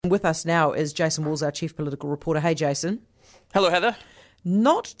With us now is Jason Walls, our chief political reporter. Hey, Jason. Hello, Heather.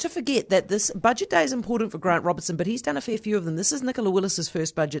 Not to forget that this budget day is important for Grant Robertson, but he's done a fair few of them. This is Nicola Willis's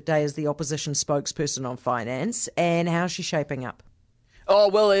first budget day as the opposition spokesperson on finance. And how's she shaping up? Oh,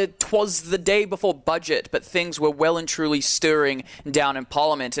 well, it was the day before budget, but things were well and truly stirring down in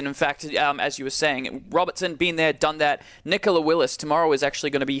Parliament. And in fact, as you were saying, Robertson, been there, done that. Nicola Willis, tomorrow is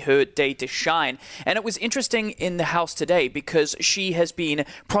actually going to be her day to shine. And it was interesting in the House today because she has been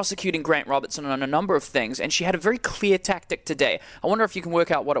prosecuting Grant Robertson on a number of things, and she had a very clear tactic today. I wonder if you can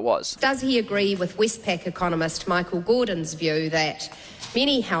work out what it was. Does he agree with Westpac economist Michael Gordon's view that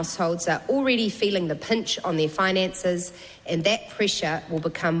many households are already feeling the pinch on their finances, and that pressure will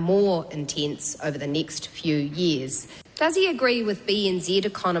become more intense over the next few years? Does he agree with BNZ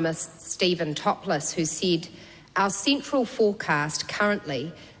economist Stephen Topless, who said, "Our central forecast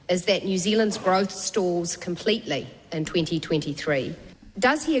currently is that New Zealand's growth stalls completely in 2023?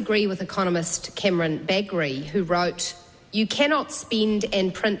 Does he agree with economist Cameron Bagri, who wrote, "You cannot spend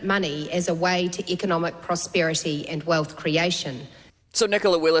and print money as a way to economic prosperity and wealth creation"? So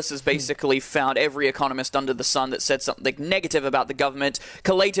Nicola Willis has basically found every economist under the sun that said something negative about the government,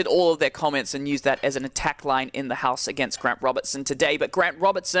 collated all of their comments and used that as an attack line in the House against Grant Robertson today. But Grant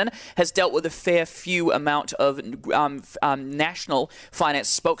Robertson has dealt with a fair few amount of national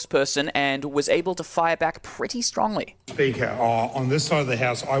finance spokesperson and was able to fire back pretty strongly. Speaker, on this side of the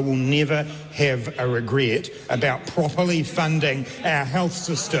House, I will never have a regret about properly funding our health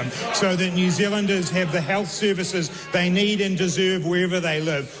system so that New Zealanders have the health services they need and deserve wherever they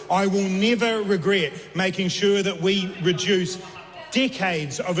live. I will never regret making sure that we reduce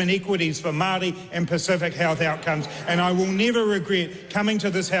decades of inequities for Māori and Pacific health outcomes, and I will never regret coming to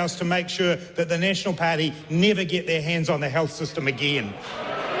this House to make sure that the National Party never get their hands on the health system again.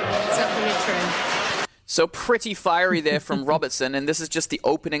 So pretty fiery there from Robertson, and this is just the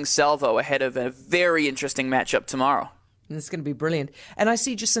opening salvo ahead of a very interesting matchup tomorrow. It's going to be brilliant. And I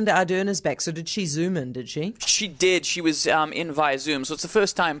see Jacinda Ardern is back. So did she Zoom in, did she? She did. She was in via Zoom. So it's the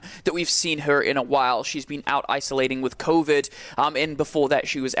first time that we've seen her in a while. She's been out isolating with COVID. And before that,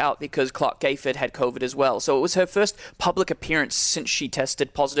 she was out because Clark Gayford had COVID as well. So it was her first public appearance since she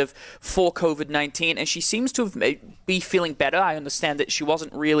tested positive for COVID-19. And she seems to be feeling better. I understand that she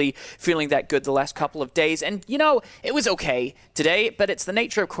wasn't really feeling that good the last couple of days. And, you know, it was okay today. But it's the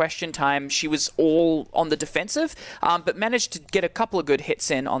nature of question time. She was all on the defensive. But managed to get a couple of good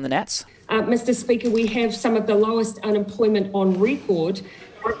hits in on the Nats. Mr. Speaker, we have some of the lowest unemployment on record.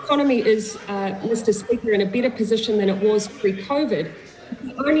 Our economy is, Mr. Speaker, in a better position than it was pre-COVID.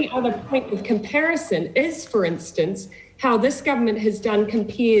 The only other point of comparison is, for instance, how this government has done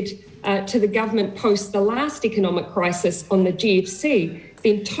compared to the government post the last economic crisis on the GFC.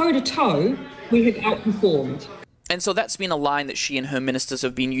 Then toe-to-toe, we have outperformed. And so that's been a line that she and her ministers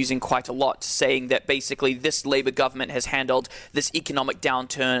have been using quite a lot, saying that basically this Labour government has handled this economic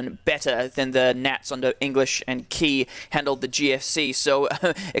downturn better than the Nats under English and Key handled the GFC. So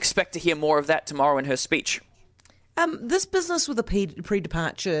expect to hear more of that tomorrow in her speech. This business with the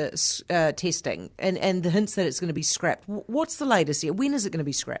pre-departure testing and the hints that it's going to be scrapped, what's the latest here? When is it going to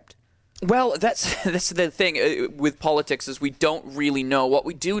be scrapped? Well, that's the thing with politics is we don't really know. What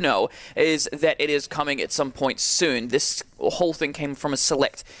we do know is that it is coming at some point soon. This whole thing came from a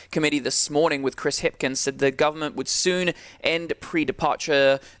select committee this morning with Chris Hipkins, said the government would soon end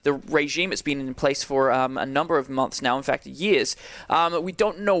pre-departure the regime. It's been in place for a number of months now, in fact, years. We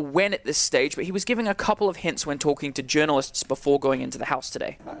don't know when at this stage, but he was giving a couple of hints when talking to journalists before going into the House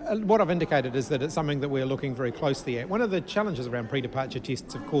today. What I've indicated is that it's something that we're looking very closely at. One of the challenges around pre-departure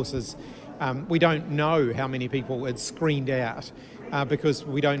tests, of course, is we don't know how many people it's screened out because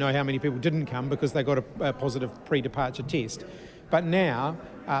we don't know how many people didn't come because they got a positive pre-departure test. But now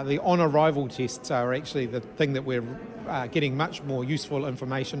the on-arrival tests are actually the thing that we're getting much more useful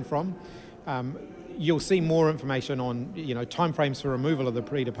information from. You'll see more information on timeframes for removal of the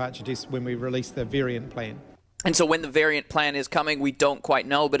pre-departure test when we release the variant plan. And so when the variant plan is coming, we don't quite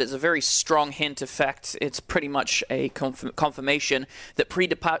know, but it's a very strong hint. In fact, it's pretty much a confirmation that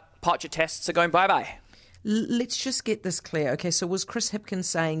pre-departure tests are going bye-bye. Let's just get this clear. Okay, so was Chris Hipkins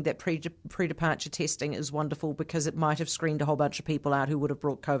saying that pre-departure testing is wonderful because it might have screened a whole bunch of people out who would have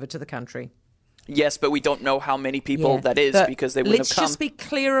brought COVID to the country? Yes, but we don't know how many people that is because they wouldn't have come. Let's just be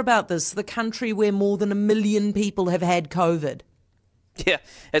clear about this. The country where more than 1 million people have had COVID. Yeah,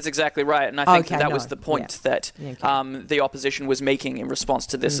 that's exactly right. And I think that was the point that the opposition was making in response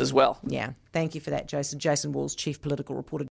to this as well. Yeah, thank you for that, Jason. Jason Walls, Chief Political Reporter.